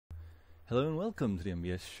Hello and welcome to the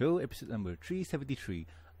MBS Show, episode number 373.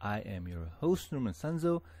 I am your host, Norman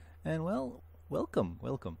Sanzo, and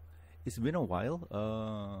welcome. It's been a while.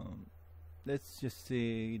 Let's just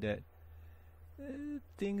say that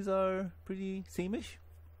things are pretty same-ish.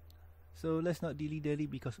 So let's not dilly-dally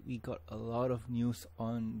because we got a lot of news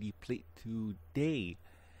on the plate today.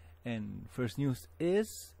 And first news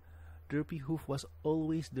is Derpy Hoof was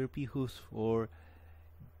always Derpy Hoofs for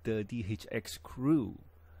the DHX crew.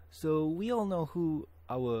 So we all know who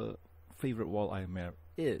our favorite walleye mare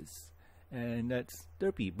is, and that's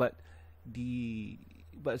Derpy. But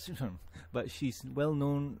she's well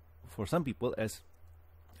known for some people as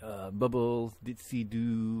Bubbles, Ditsy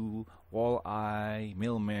Doo, Walleye,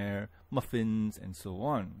 Male Mare, Muffins, and so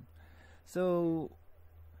on. So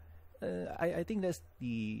I think that's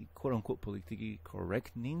the quote-unquote politically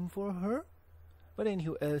correct name for her. But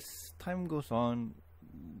anywho, as time goes on,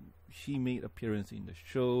 she made appearance in the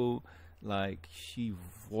show. Like she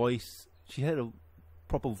had a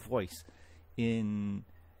proper voice in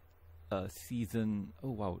season.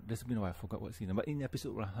 Oh wow, that's been a while. I forgot what season, but in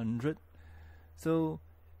episode 100. So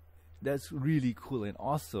that's really cool and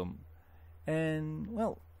awesome. And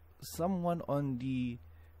well, someone on the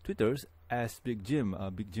Twitters asked Big Jim.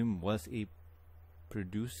 Big Jim was a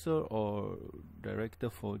producer or director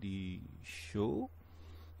for the show.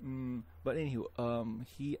 But anywho,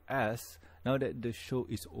 he asked, now that the show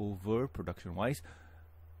is over production-wise,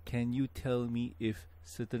 can you tell me if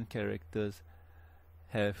certain characters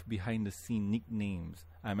have behind-the-scene nicknames?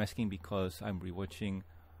 I'm asking because I'm rewatching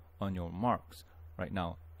On Your Marks right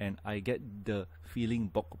now, and I get the feeling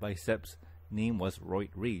Bok Bicep's name was Roid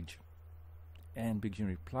Rage. And Big Jim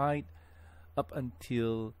replied, up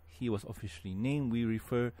until he was officially named, we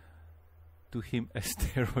refer to him as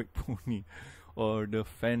Steroid Pony, or the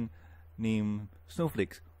fan name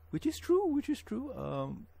Snowflakes, which is true.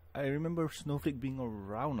 I remember Snowflake being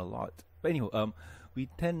around a lot. But anyway, we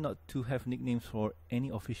tend not to have nicknames for any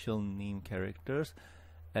official name characters,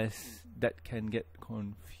 as that can get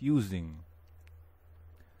confusing.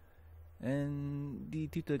 And the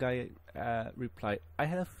Twitter guy replied, I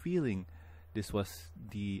had a feeling this was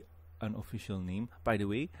the unofficial name. By the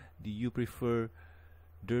way, do you prefer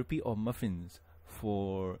Derpy or Muffins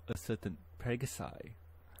for a certain Pegasi?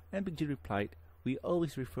 And Big G replied, we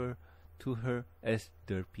always refer to her as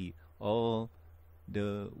Derpy all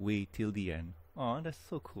the way till the end. Oh, that's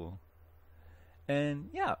so cool. And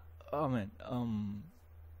yeah, oh man,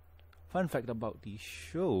 fun fact about the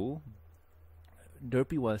show,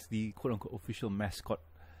 Derpy was the quote-unquote official mascot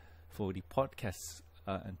for the podcast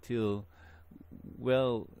until,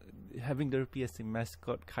 well, having Derpy as a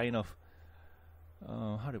mascot kind of,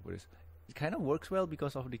 how do I put this? It kind of works well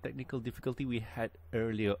because of the technical difficulty we had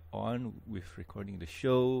earlier on with recording the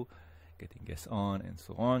show, getting guests on, and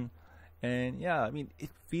so on. And yeah, I mean, it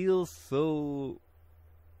feels so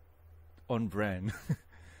on brand.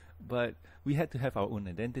 But we had to have our own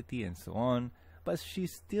identity and so on. But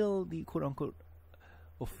she's still the quote-unquote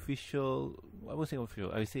official, I won't say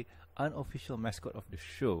official, I would say unofficial mascot of the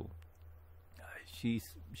show.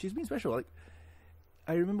 She's been special. Like,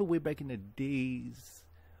 I remember way back in the days,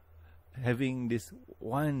 having this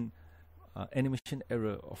one animation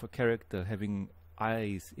error of a character having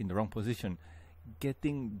eyes in the wrong position,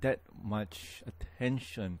 getting that much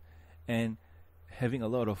attention and having a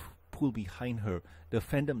lot of pull behind her. The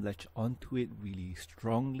fandom latched onto it really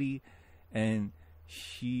strongly, and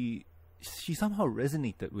she somehow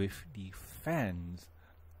resonated with the fans.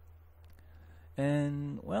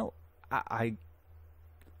 And well, I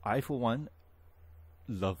for one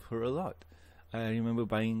love her a lot. I remember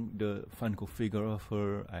buying the Funko figure of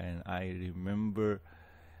her, and I remember,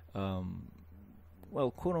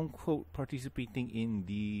 well, quote-unquote participating in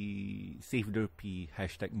the Save Derpy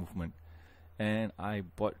hashtag movement. And I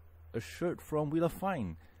bought a shirt from Wheel of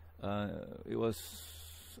Fine. It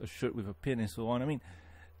was a shirt with a pin and so on. I mean,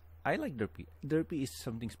 I like Derpy. Derpy is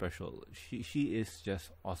something special. She is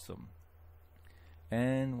just awesome.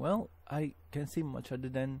 And well, I can't say much other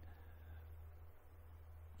than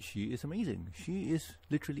she is amazing. She is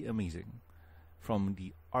literally amazing. From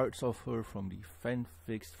the arts of her, from the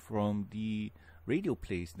fanfics, from the radio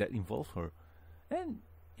plays that involve her. And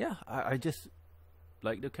yeah, I just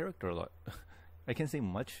like the character a lot. I can't say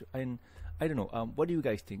much. And I don't know, what do you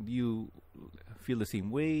guys think? Do you feel the same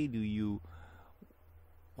way?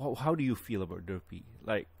 How do you feel about Derpy?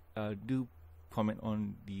 Like, do comment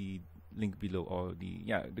on the link below, or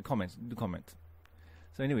the comments. Do comment.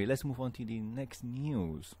 So anyway, let's move on to the next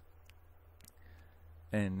news.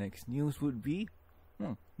 And next news would be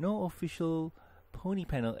no official pony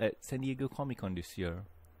panel at San Diego Comic Con this year.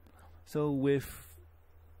 So with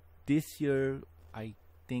this year, I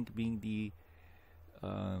think being the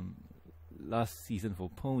um, last season for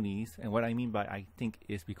ponies, and what I mean by I think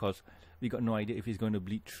is because we got no idea if it's going to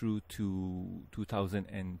bleed through to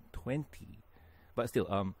 2020. But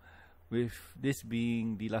still, with this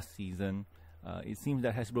being the last season, it seems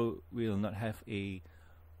that Hasbro will not have a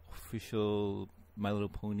official My Little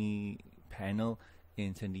Pony panel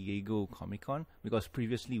in San Diego Comic Con, because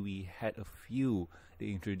previously we had a few. They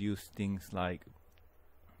introduced things like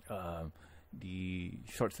the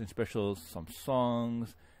shorts and specials, some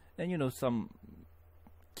songs, and some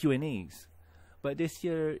Q&As. But this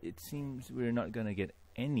year it seems we're not gonna get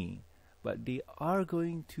any. But they are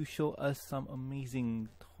going to show us some amazing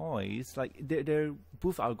toys. Like their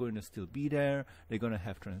booth are going to still be there. They're gonna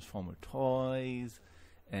have Transformer toys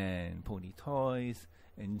and Pony toys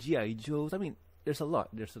and G.I. Joes. I mean, there's a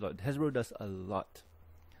lot. Hasbro does a lot.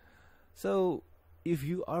 So if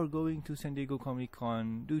you are going to San Diego Comic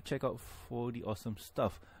Con, do check out for the awesome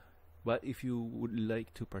stuff. But if you would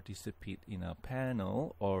like to participate in a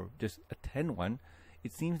panel or just attend one,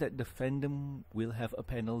 it seems that the fandom will have a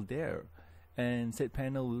panel there, and said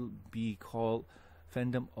panel will be called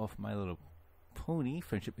Fandom of My Little Pony,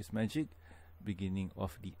 Friendship is Magic, Beginning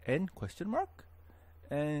of the End, ?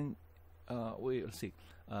 And let's see,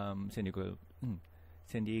 San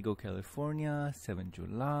Diego, California, 7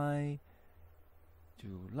 July.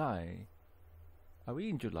 Are we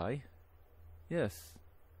in July? Yes.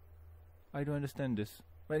 I don't understand this.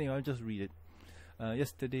 But anyway, I'll just read it.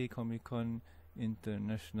 Yesterday, Comic-Con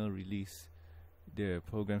International released their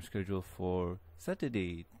program schedule for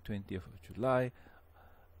Saturday, 20th of July.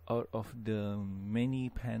 Out of the many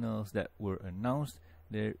panels that were announced,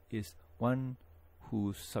 there is one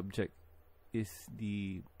whose subject is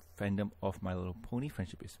the fandom of My Little Pony,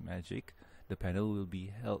 Friendship is Magic. The panel will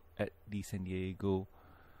be held at the San Diego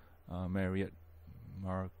Marriott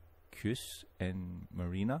Marquis and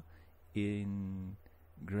Marina in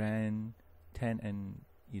Grand 10 and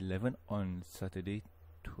 11 on Saturday,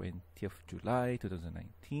 20th July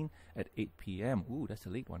 2019 at 8 p.m. Ooh, that's a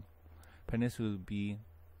late one. Panelists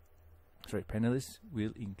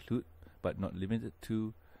will include, but not limited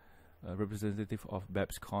to, representative of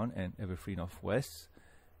BabsCon and Everfree Northwest,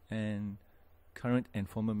 and current and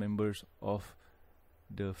former members of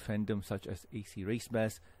the fandom such as AC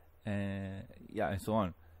Racebass and so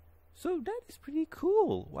on. So that is pretty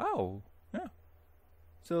cool. Wow. Yeah.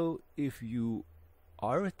 So if you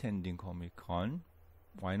are attending Comic-Con,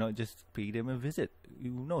 why not just pay them a visit?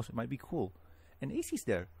 Who knows, it might be cool. And AC's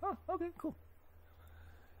there. Oh, okay, cool.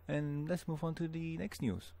 And let's move on to the next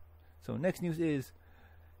news. So next news is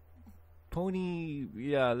Pony,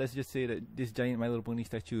 let's just say that this giant My Little Pony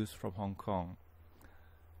statues from Hong Kong.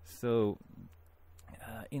 So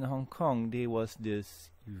in Hong Kong, there was this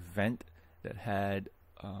event that had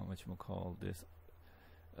it's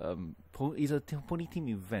a pony team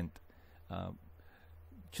event.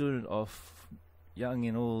 Children of young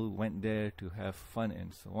and old went there to have fun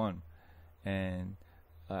and so on. And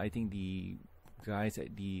I think the guys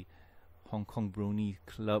at the Hong Kong Brony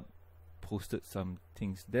Club posted some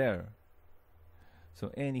things there. So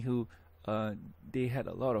anywho, they had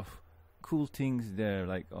a lot of cool things there,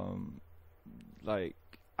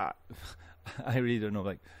 I really don't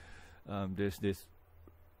know, there's this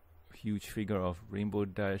huge figure of Rainbow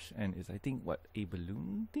Dash, and it's, I think, a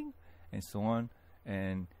balloon thing and so on,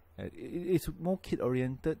 and it's more kid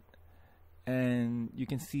oriented. And you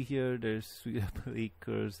can see here there's Sweet Apple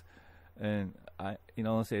Acres, and I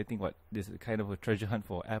think this is kind of a treasure hunt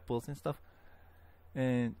for apples and stuff.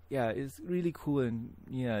 And it's really cool, and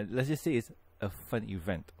let's just say it's a fun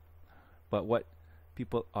event. But what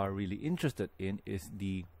people are really interested in is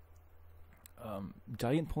the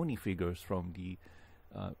giant pony figures from the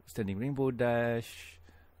Standing Rainbow Dash.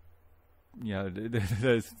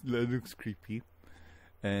 That looks creepy,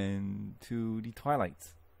 and to the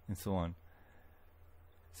Twilights and so on.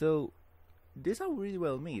 So these are really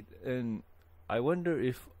well made, and I wonder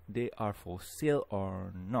if they are for sale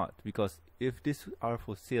or not, because if these are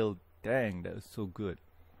for sale, dang, that is so good.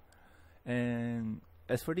 And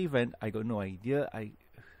as for the event, I got no idea. I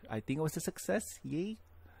think it was a success, yay.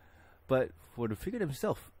 But for the figure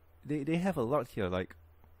themselves, they have a lot here. Like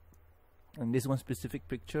in this one specific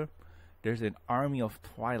picture, there's an army of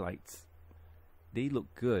Twilights. They look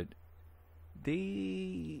good.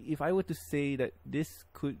 If I were to say that this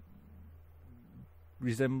could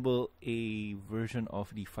resemble a version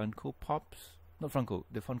of the Funko Pops, not Funko,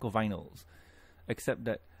 the Funko vinyls, except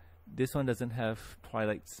that this one doesn't have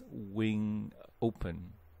Twilight's wing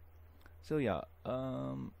open. So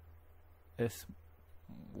as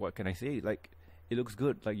what can I say? it looks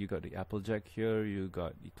good. Like you got the Applejack here, you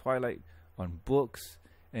got the Twilight on books,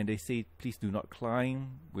 and they say please do not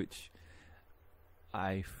climb, which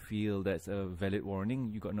I feel that's a valid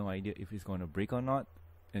warning. You got no idea if it's gonna break or not,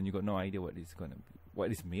 and you got no idea what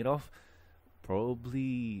it's made of.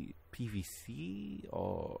 Probably PVC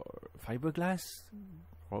or fiberglass,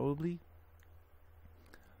 probably.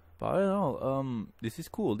 But I don't know. This is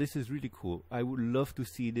cool. This is really cool. I would love to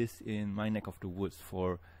see this in my neck of the woods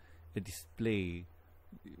for a display.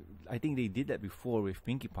 I think they did that before with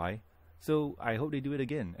Pinkie Pie, so I hope they do it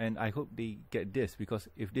again. And I hope they get this, because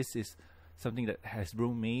if this is something that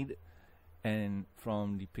Hasbro made, and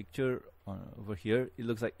from the picture over here, it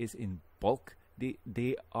looks like it's in bulk.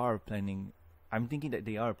 They are planning. I'm thinking that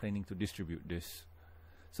they are planning to distribute this.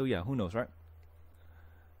 So yeah, who knows, right?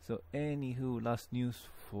 So anywho, last news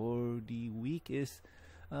for the week is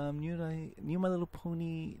new My Little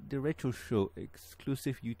Pony The Retro Show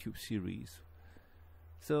exclusive YouTube series.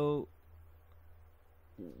 So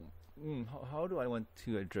how do I want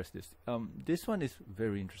to address this? This one is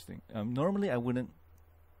very interesting. Normally I wouldn't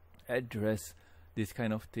address this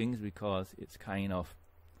kind of things because it's kind of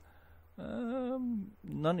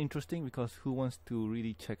non-interesting, because who wants to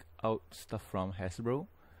really check out stuff from Hasbro?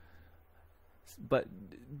 But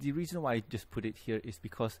the reason why I just put it here is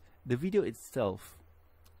because the video itself,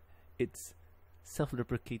 it's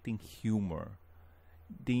self-deprecating humor.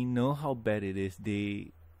 They know how bad it is.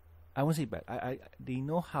 I won't say bad. They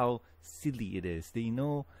know how silly it is. They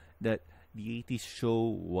know that the 80s show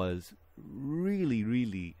was really,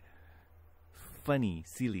 really funny,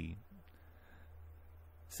 silly.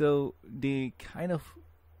 So they kind of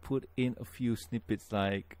put in a few snippets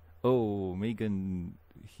like, oh, Megan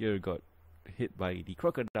here got hit by the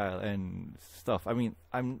crocodile and stuff. I mean,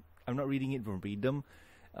 I'm not reading it verbatim.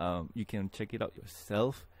 You can check it out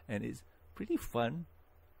yourself, and it's pretty fun.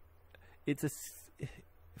 It's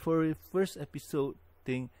for a first episode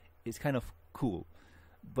thing, it's kind of cool,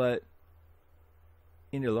 but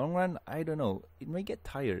in the long run, I don't know, it may get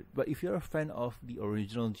tired. But if you're a fan of the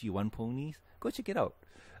original G1 ponies, go check it out.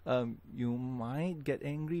 You might get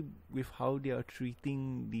angry with how they are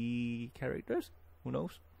treating the characters. Who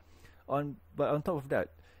knows? But on top of that,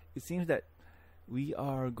 it seems that we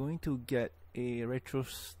are going to get a retro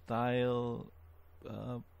style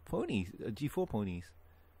ponies, G4 ponies.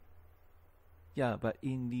 Yeah, but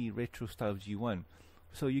in the retro style of G1.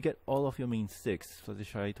 So you get all of your main six: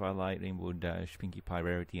 Fluttershy, Twilight, Rainbow Dash, Pinkie Pie,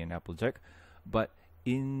 Rarity, and Applejack, but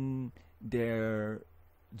in their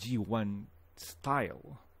G1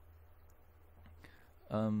 style.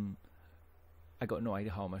 I got no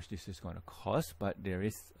idea how much this is going to cost, but there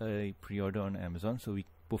is a pre-order on Amazon, so we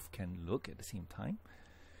both can look at the same time.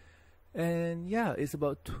 And yeah, it's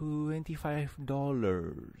about $25,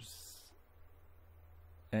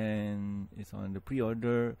 and it's on the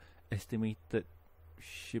pre-order. Estimated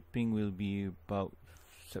shipping will be about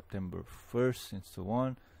September 1st and so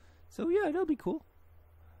on. So yeah, that'll be cool.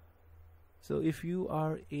 So if you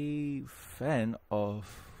are a fan of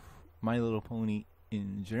My Little Pony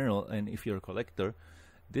in general, and if you're a collector,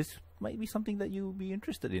 this might be something that you'll be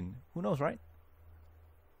interested in. Who knows, right?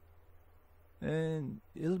 And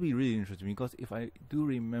it'll be really interesting, because if I do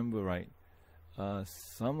remember right,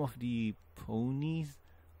 some of the ponies,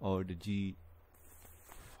 or the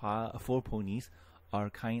G4 ponies, are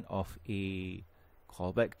kind of a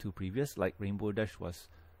callback to previous, like Rainbow Dash was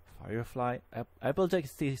Firefly. Applejack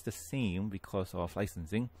stays the same because of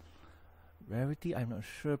licensing. Rarity, I'm not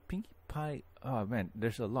sure. Pinkie Pie, oh man,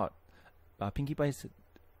 there's a lot. Pinkie Pie's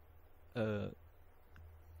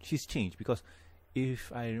she's changed, because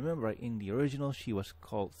if I remember right, in the original she was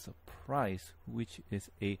called Surprise, which is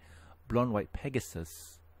a blonde white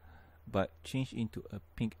Pegasus, but changed into a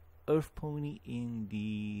pink Earth pony in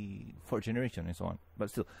the 4th generation and so on. But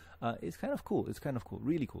still, it's kind of cool. It's kind of cool,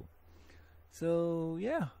 really cool. So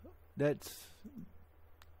yeah, that's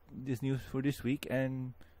this news for this week.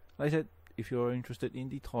 And like I said, if you're interested in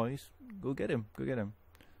the toys, go get them. Go get them.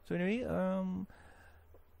 So anyway,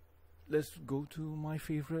 let's go to my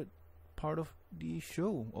favorite part of the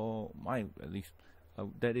show, or my at least.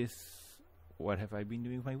 That is, what have I been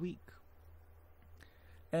doing with my week?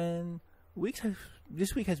 And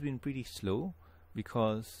this week has been pretty slow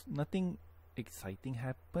because nothing exciting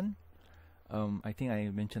happened. I think I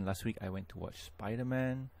mentioned last week I went to watch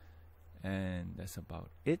Spider-Man, and that's about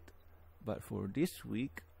it. But for this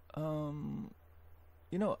week, you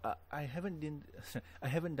know, I haven't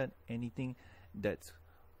done anything that's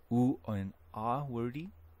ooh and ah worthy,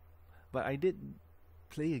 but I did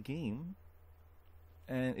play a game,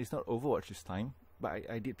 and it's not Overwatch this time, but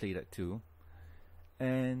I did play that too.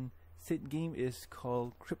 And Said game is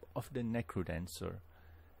called Crypt of the Necrodancer,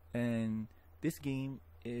 and this game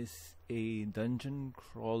is a dungeon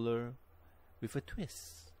crawler with a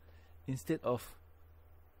twist. Instead of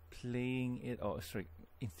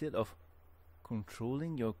instead of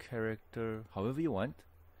controlling your character however you want,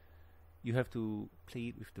 you have to play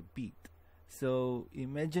it with the beat. So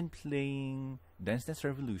imagine playing Dance Dance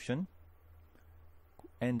Revolution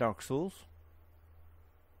and Dark Souls,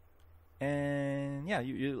 and yeah,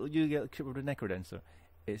 you get Crypt of the Necrodancer.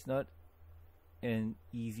 It's not an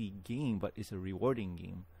easy game, but it's a rewarding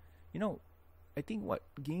game. I think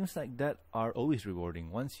games like that are always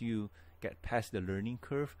rewarding. Once you get past the learning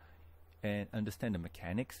curve and understand the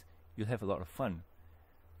mechanics, you'll have a lot of fun.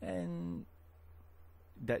 And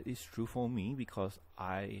that is true for me because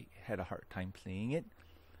I had a hard time playing it,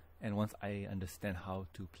 and once I understand how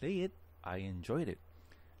to play it, I enjoyed it.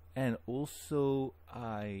 And also,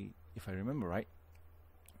 if I remember right,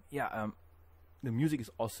 the music is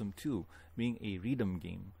awesome too, being a rhythm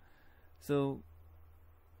game. So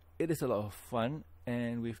it is a lot of fun,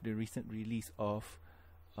 and with the recent release of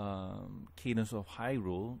Cadence of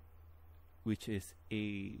Hyrule, which is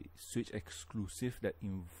a Switch exclusive that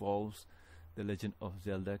involves the Legend of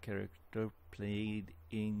Zelda character played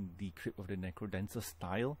in the Crypt of the Necrodancer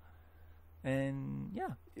style. And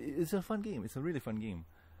yeah, it's a fun game. It's a really fun game.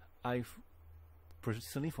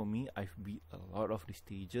 For me, I've beat a lot of the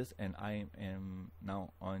stages, and I am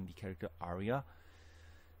now on the character Arya.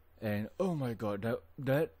 And oh my god,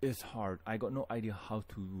 that is hard. I got no idea how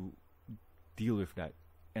to deal with that.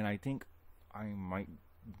 And I think I might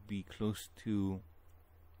be close to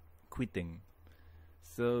quitting.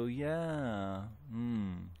 So yeah,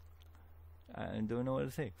 I don't know what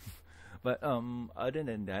to say. But other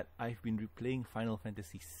than that, I've been replaying Final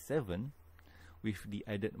Fantasy VII with the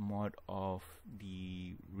added mod of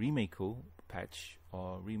the Remako patch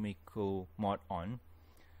or Remako mod on,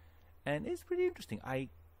 and it's pretty interesting.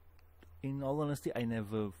 In all honesty, I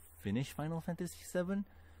never finished Final Fantasy VII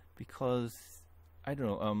because I don't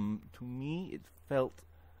know. To me, it felt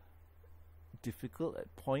difficult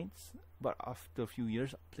at points, but after a few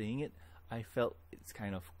years playing it, I felt it's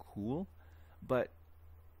kind of cool. But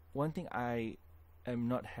one thing I am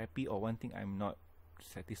not happy, or one thing I'm not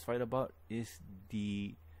satisfied about, is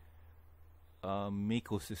the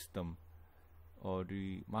Mako system, or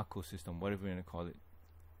the Mako system, whatever you want to call it.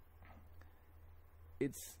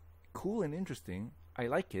 It's cool and interesting. I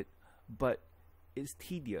like it, but it's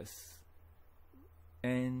tedious,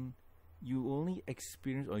 and you only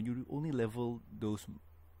experience, or you only level those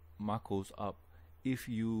Makos up if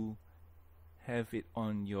you have it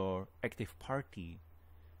on your active party.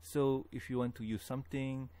 So if you want to use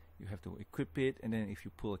something, you have to equip it, and then if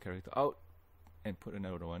you pull a character out and put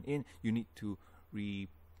another one in, you need to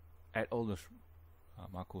add all those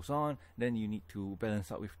Makos on. Then you need to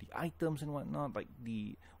balance out with the items and whatnot, like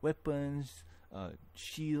the weapons,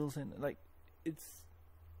 shields, and like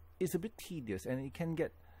it's a bit tedious, and it can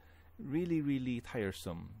get really, really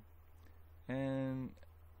tiresome. And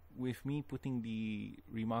with me putting the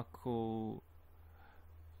Remako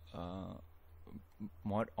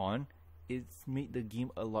mod on, it's made the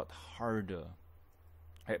game a lot harder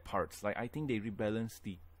at parts. Like, I think they rebalanced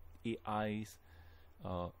the AI's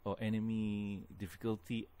or enemy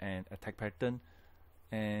difficulty and attack pattern.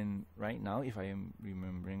 And right now, if I am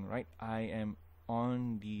remembering right, I am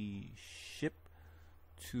on the ship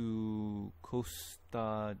to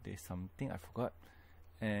Costa de something, I forgot.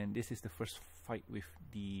 And this is the first fight with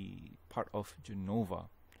the part of Genova.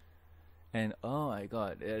 And oh my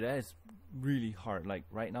god, that is really hard. Like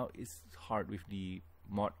right now, it's hard with the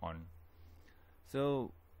mod on.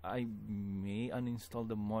 So I may uninstall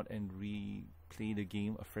the mod and replay the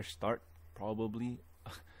game, a fresh start, probably.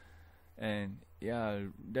 And yeah,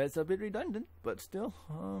 that's a bit redundant, but still,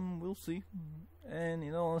 we'll see. And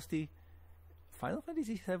in all honesty, Final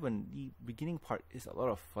Fantasy VII, the beginning part is a lot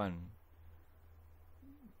of fun.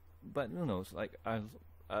 But who knows? Like I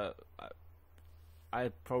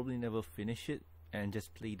probably never finish it and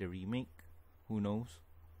just play the remake. Who knows?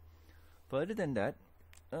 But other than that,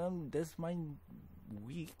 that's my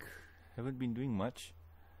week. Haven't been doing much.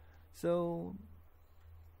 So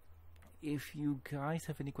if you guys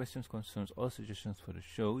have any questions, concerns, or suggestions for the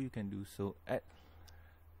show, you can do so at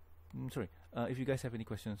if you guys have any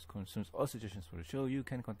questions, concerns, or suggestions for the show, you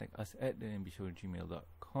can contact us at the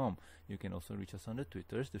mbshow@gmail.com. You can also reach us on the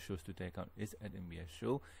Twitters. The show's Twitter account is at MBS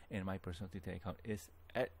Show, and my personal Twitter account is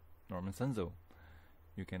at Norman Sanzo.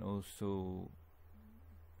 You can also,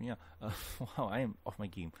 wow, I am off my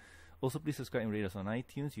game. Also, please subscribe and rate us on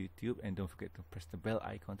iTunes, YouTube, and don't forget to press the bell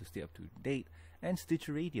icon to stay up to date, and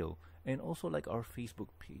Stitcher Radio, and also like our Facebook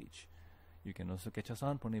page. You can also catch us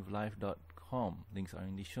on ponywlive.com. Links are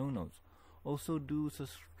in the show notes. Also, do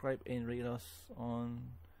subscribe and rate us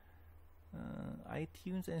on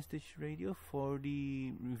iTunes and Stitcher Radio for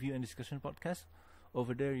the review and discussion podcast.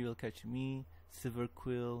 Over there, you'll catch me, Silver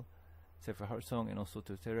Quill, Sefer Heartsong, and also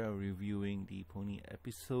Totera reviewing the Pony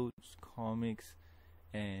episodes, comics,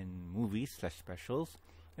 and movies / specials.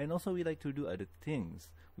 And also, we like to do other things.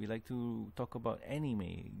 We like to talk about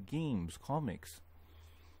anime, games, comics,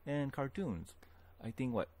 and cartoons. I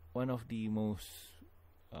think one of the most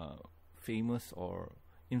famous or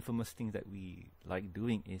infamous things that we like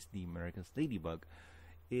doing is the America's Ladybug.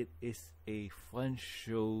 It is a fun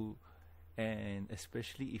show, and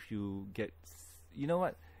especially if you get, you know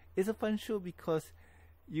what, it's a fun show because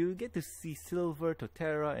you get to see Silver,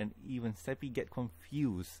 Totera, and even Seppi get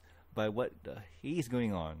confused by what the heck is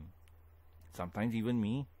going on. Sometimes even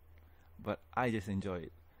me, but I just enjoy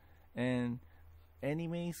it. And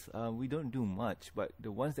animes, we don't do much, but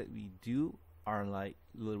the ones that we do are like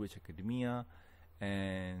Little Witch Academia,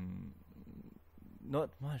 and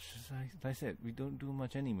not much. Like I said, we don't do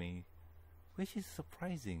much anime, which is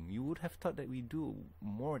surprising. You would have thought that we do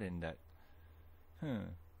more than that.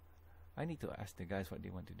 I need to ask the guys what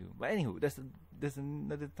they want to do. But anywho, there's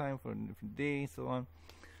another time for a different day, so on.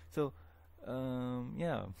 So,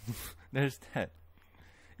 yeah, there's that.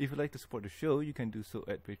 If you'd like to support the show, you can do so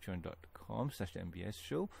at patreon.com/MBS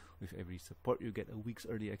Show. With every support, you get a week's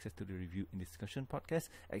early access to the review and discussion podcast,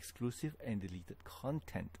 exclusive and deleted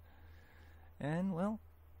content. And, well,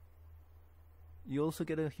 you also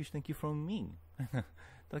get a huge thank you from me.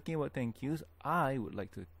 Talking about thank yous, I would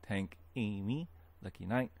like to thank Amy, Lucky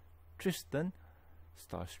Knight, Tristan,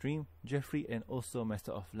 Starstream, Jeffrey, and also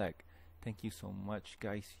Master of Lag. Thank you so much,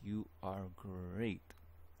 guys. You are great.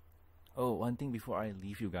 Oh, one thing before I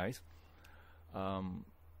leave you guys.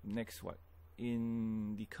 Next,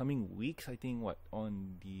 in the coming weeks, I think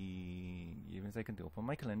on the, give me a second to open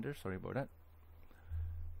my calendar. Sorry about that.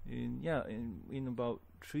 In about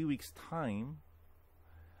 3 weeks time.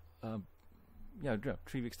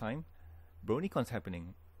 3 weeks time, BronyCon's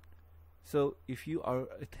happening. So if you are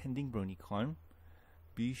attending BronyCon,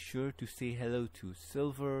 be sure to say hello to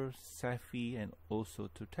Silver, Safi, and also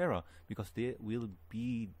to Totera, because they will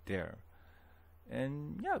be there.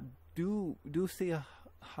 And yeah, do say a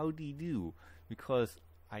howdy do, because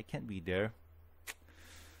I can't be there.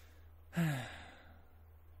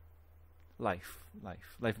 Life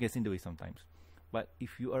gets in the way sometimes. But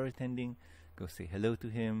if you are attending, go say hello to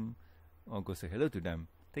him, or go say hello to them.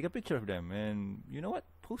 Take a picture of them, and you know what?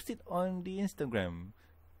 Post it on the Instagram.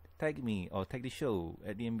 Tag me or tag the show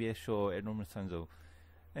at the MBS Show at Norman Sanzo.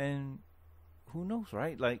 And who knows,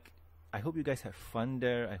 right? Like, I hope you guys have fun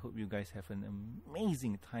there. I hope you guys have an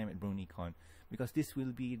amazing time at BronyCon, because this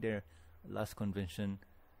will be their last convention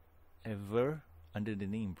ever under the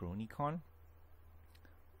name BronyCon.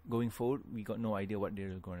 Going forward, we got no idea what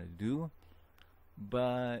they're gonna do,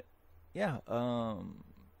 but yeah,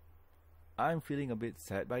 I'm feeling a bit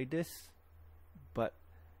sad by this. But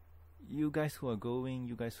you guys who are going,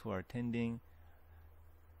 you guys who are attending,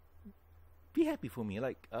 be happy for me.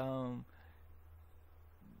 Like, what's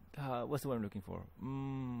the word I'm looking for?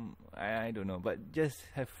 I don't know, but just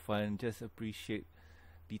have fun, just appreciate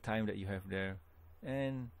the time that you have there,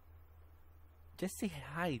 and just say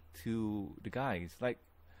hi to the guys. Like,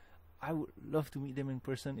 I would love to meet them in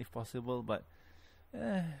person if possible, but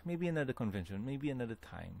maybe another convention, maybe another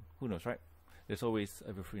time. Who knows, right? There's always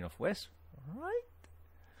Everfree of West, right?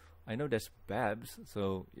 I know there's Babs,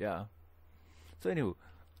 so yeah. So anyway,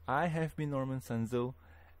 I have been Norman Sanzo,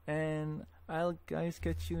 and I'll guys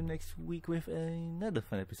catch you next week with another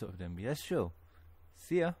fun episode of the MBS Show.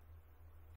 See ya!